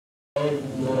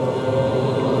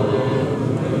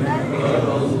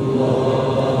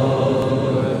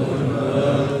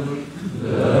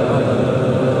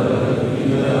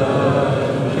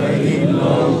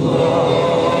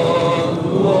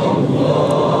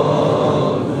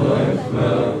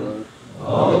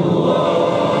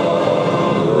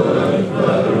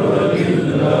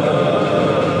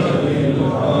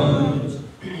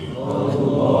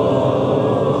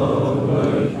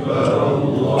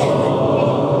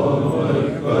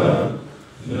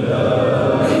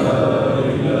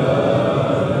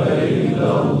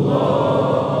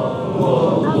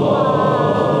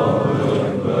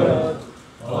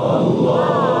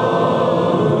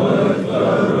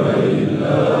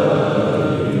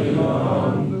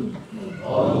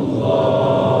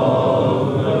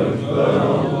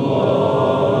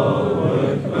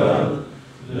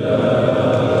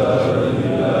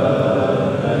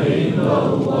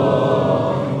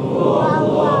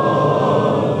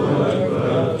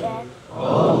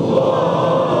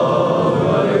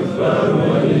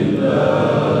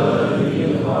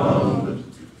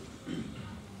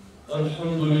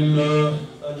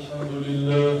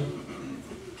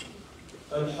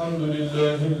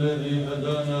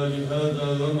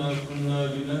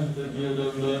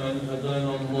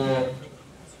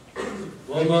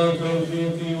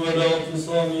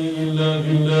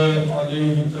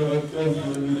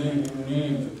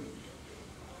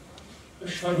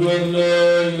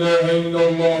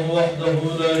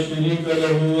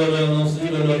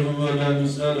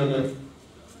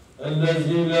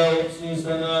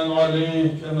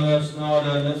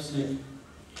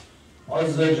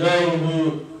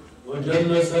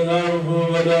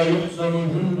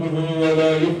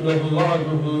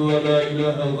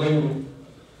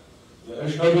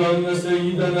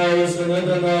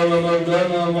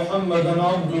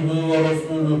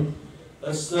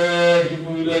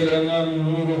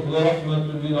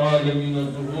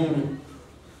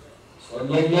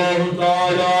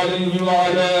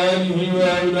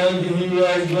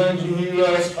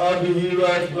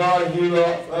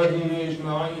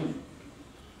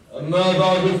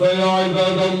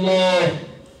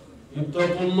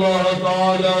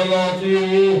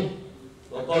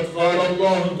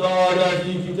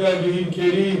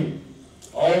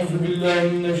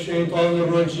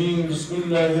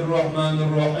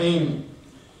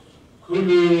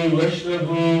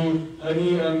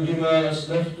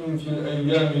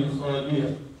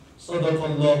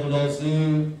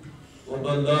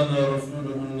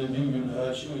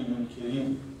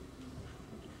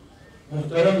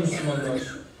Muhterem Müslümanlar,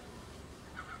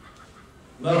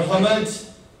 merhamet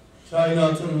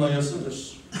kainatın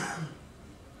mayasıdır.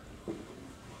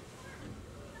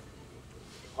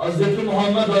 Hz.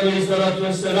 Muhammed Aleyhisselatü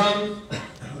Vesselam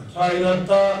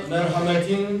kainatta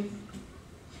merhametin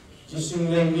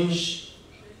cisimlenmiş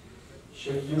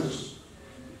şeklidir.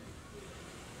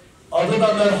 Adı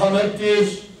da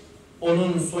merhamettir,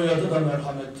 onun soyadı da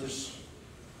merhamettir.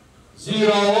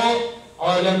 Zira o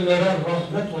alemlere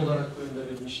rahmet olarak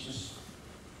gönderilmiştir.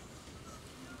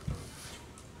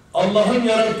 Allah'ın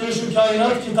yarattığı şu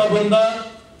kainat kitabında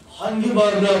hangi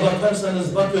varlığa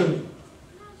bakarsanız bakın,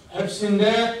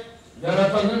 hepsinde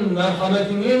yaratanın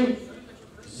merhametinin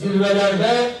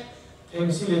zirvelerde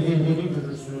temsil edildiğini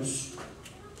görürsünüz.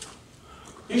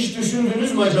 Hiç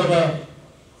düşündünüz mü acaba?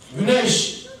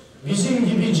 Güneş bizim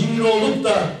gibi cimri olup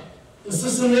da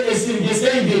ısısını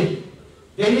esirgeseydi,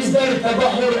 denizler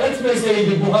tebahür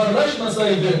etmeseydi,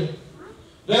 buharlaşmasaydı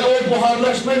ve o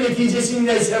buharlaşma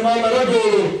neticesinde semalara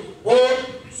doğru o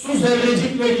su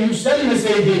zerrecikleri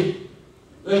yükselmeseydi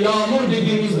ve yağmur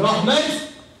dediğimiz rahmet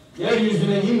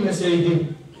yeryüzüne inmeseydi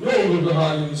ne olurdu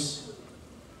halimiz?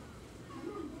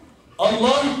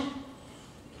 Allah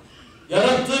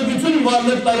yarattığı bütün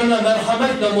varlıklarına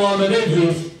merhametle muamele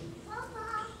ediyor.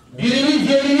 Birini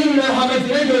diğerinin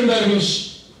merhametine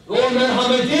göndermiş. Ve o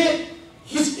merhameti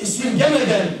hiç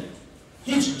esirgemeden,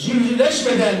 hiç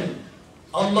cimrileşmeden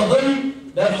Allah'ın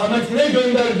merhametine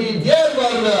gönderdiği diğer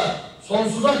varlığa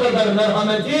sonsuza kadar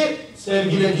merhameti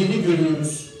sergilediğini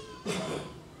görüyoruz.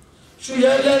 Şu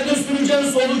yerlerde sürücen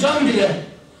solucan bile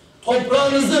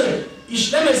toprağınızı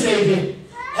işlemeseydi,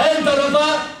 her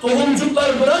tarafa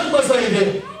tohumcuklar bırakmasaydı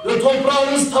ve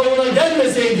toprağınız tavuğuna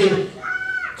gelmeseydi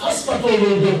kaskat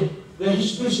olurdu ve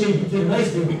hiçbir şey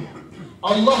bitirmezdi.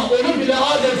 Allah onu bile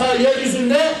adeta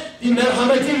yeryüzünde bir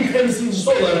merhametin temsilcisi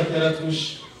olarak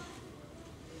yaratmış.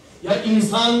 Ya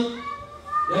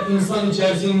insan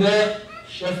içerisinde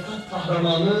şefkat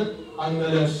kahramanı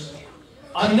anneler.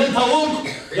 Anne tavuk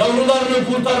yavrularını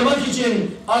kurtarmak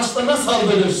için aslana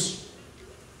saldırır.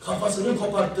 Kafasını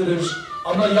koparttırır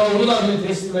ama yavrularını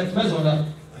teslim etmez ona.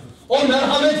 o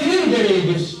merhametinin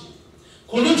gereğidir.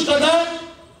 Kuluçkada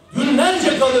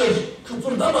günlerce kalır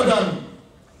kıpırdamadan.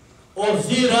 O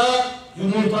zira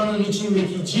yumurtanın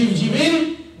içindeki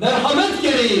civcivin merhamet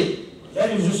gereği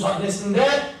yeryüzü sahnesinde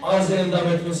arz endam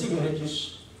etmesi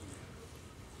gerekir.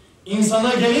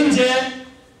 İnsana gelince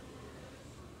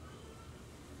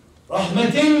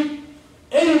rahmetin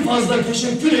en fazla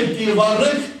teşekkür ettiği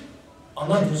varlık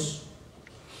anadır.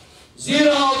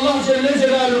 Zira Allah Celle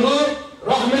Celaluhu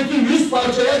rahmeti 100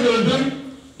 parçaya böldüm.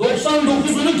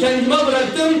 99'unu kendime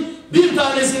bıraktım. Bir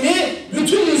tanesini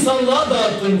bütün insanlığa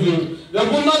dağıttım diyor. Ve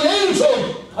bundan en çok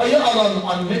payı alan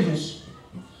annedir.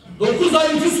 9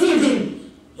 ay küsur gün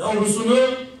yavrusunu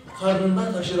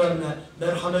karnında taşır anne.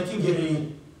 Merhameti gereği.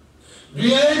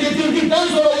 Dünyaya getirdikten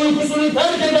sonra uykusunu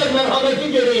terk eder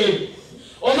merhameti gereği.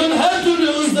 Onun her türlü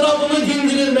ızdırabını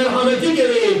dindirir merhameti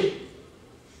gereği.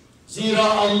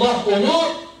 Zira Allah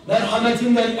onu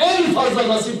merhametinden en fazla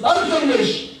nasipler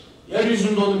kılmış.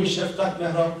 Yeryüzünde onu bir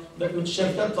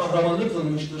şefkat kahramanı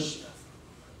kılmıştır.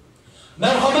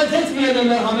 Merhamet etmeyene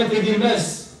merhamet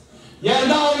edilmez.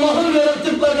 Yerde Allah'ın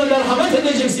yarattıklarına merhamet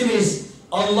edeceksiniz.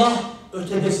 Allah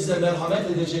ötede size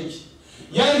merhamet edecek.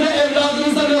 Yerde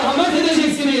evladınıza merhamet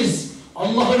edeceksiniz.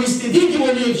 Allah'ın istediği gibi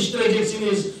onu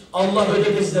yetiştireceksiniz. Allah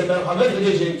ötede size merhamet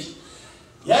edecek.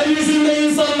 Yeryüzünde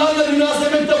insanlarla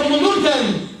münasebette bulunurken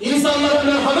insanlara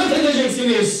merhamet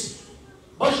edeceksiniz.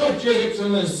 Baş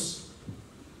okşayacaksınız.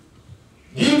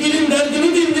 Dingilin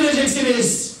derdini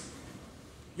dindireceksiniz.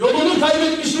 Yolunu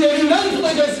kaybetmişin elinden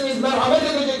tutacaksınız, merhamet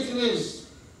edeceksiniz.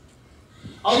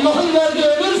 Allah'ın verdiği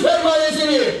ömür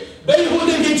sermayesini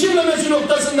beyhude geçirmemesi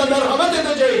noktasında merhamet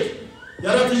edecek.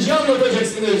 Yaratıcıyı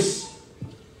anlatacaksınız.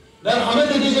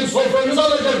 Merhamet edecek, sofranızı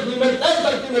alacak, nimetler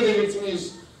takdim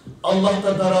edeceksiniz. Allah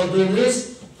da daraldığınız,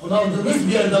 bunaldığınız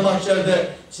bir yerde mahşerde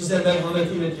size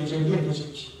merhametiyle tecelli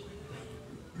edecek.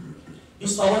 Bir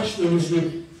savaş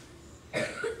dönüşü.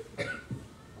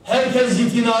 Herkes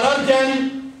zitini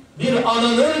ararken bir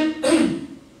ananın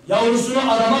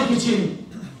yavrusunu aramak için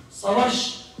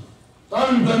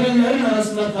savaştan dönenlerin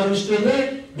arasında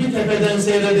karıştığını bir tepeden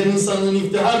seyreden insanın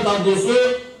iftihar tablosu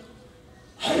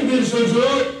her bir çocuğu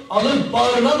alıp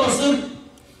bağrına basıp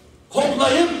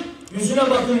koklayıp yüzüne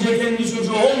bakınca kendi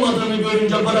çocuğu olmadığını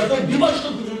görünce bırakıp bir başka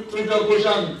çocuğa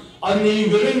koşan anneyi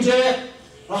görünce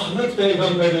rahmet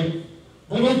peygamberi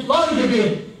bulutlar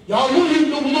gibi, yağmur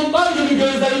yüklü bulutlar gibi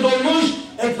gözleri dolmuş,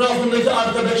 etrafındaki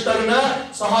arkadaşlarına,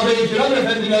 sahabe-i kiram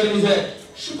efendilerimize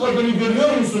şu kadını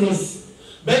görüyor musunuz?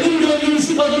 Benim gördüğüm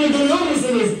şu kadını görüyor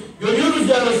musunuz? Görüyoruz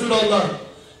ya Resulallah.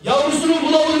 Yavrusunu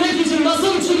bulabilmek için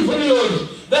nasıl çırpınıyor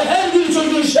ve her bir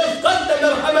çocuğun şefkatle,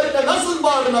 merhametle nasıl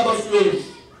bağrına basıyor?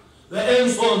 Ve en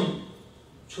son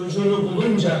çocuğunu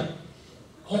bulunca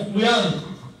koklayan,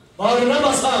 bağrına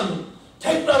basan,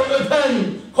 tekrar öpen,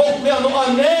 koklayan o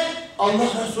anne Allah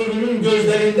Resulü'nün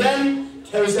gözlerinden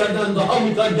Kevser'den daha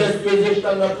mukaddes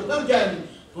gözyaşlarla akıtırken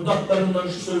dudaklarından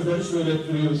şu sözleri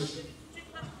söylettiriyor.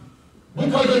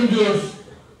 Bu kadın diyor,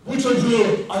 bu çocuğu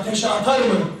ateşe atar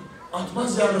mı?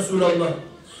 Atmaz ya Resulallah.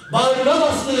 Bağrına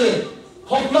bastığı,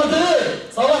 kokladığı,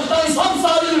 savaştan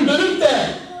sapsalim dönüp de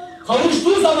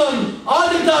kavuştuğu zaman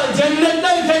adeta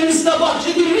cennetten kendisine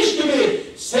bahşedilmiş gibi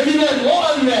sevinen o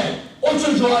anne, o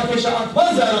çocuğu ateşe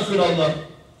atmaz ya Resulallah.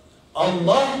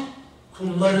 Allah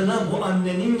kullarına bu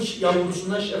annenin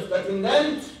yavrusuna şefkatinden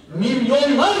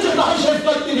milyonlarca daha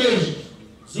şefkatlidir.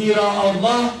 Zira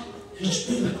Allah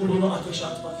hiçbir kulunu ateşe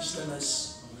atmak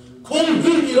istemez. Kul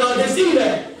hür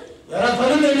iradesiyle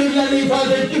yaratanın emirlerine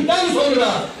itaat ettikten sonra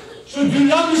şu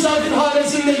dünya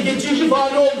misafirhanesinde geçici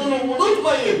fani olduğunu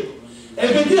unutmayın.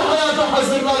 Ebedi hayata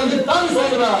hazırlandıktan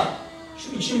sonra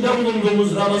şu içinde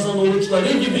bulunduğumuz Ramazan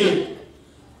oruçları gibi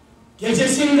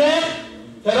gecesinde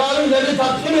teravihleri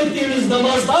takdim ettiğimiz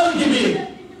namazlar gibi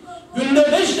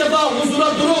günde 5 defa huzura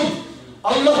durup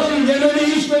Allah'ın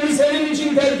yemeni içmeni senin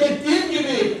için terk ettiğin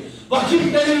gibi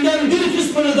vakitlerinden bir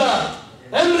kısmını da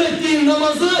emrettiğin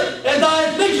namazı eda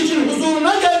etmek için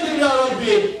huzuruna geldim ya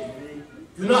Rabbi.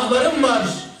 Günahlarım var,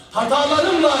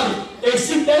 hatalarım var,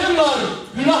 eksiklerim var.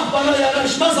 Günah bana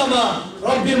yaraşmaz ama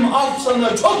Rabbim af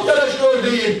sana çok yaraşıyor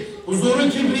değil. Huzuru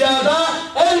kibriyada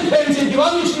el pençe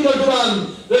divan içinde duran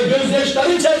ve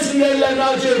gözyaşları içerisinde ellerini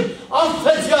açıp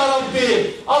affet ya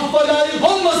Rabbi, affa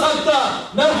layık olmasak da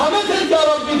merhamet et ya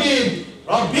Rabbi deyip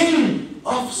Rabbin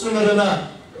af sınırına,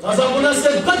 gazabına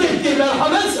sevkat ettiği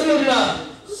merhamet sınırına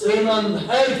sığınan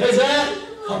herkese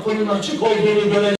kapının açık olduğunu göre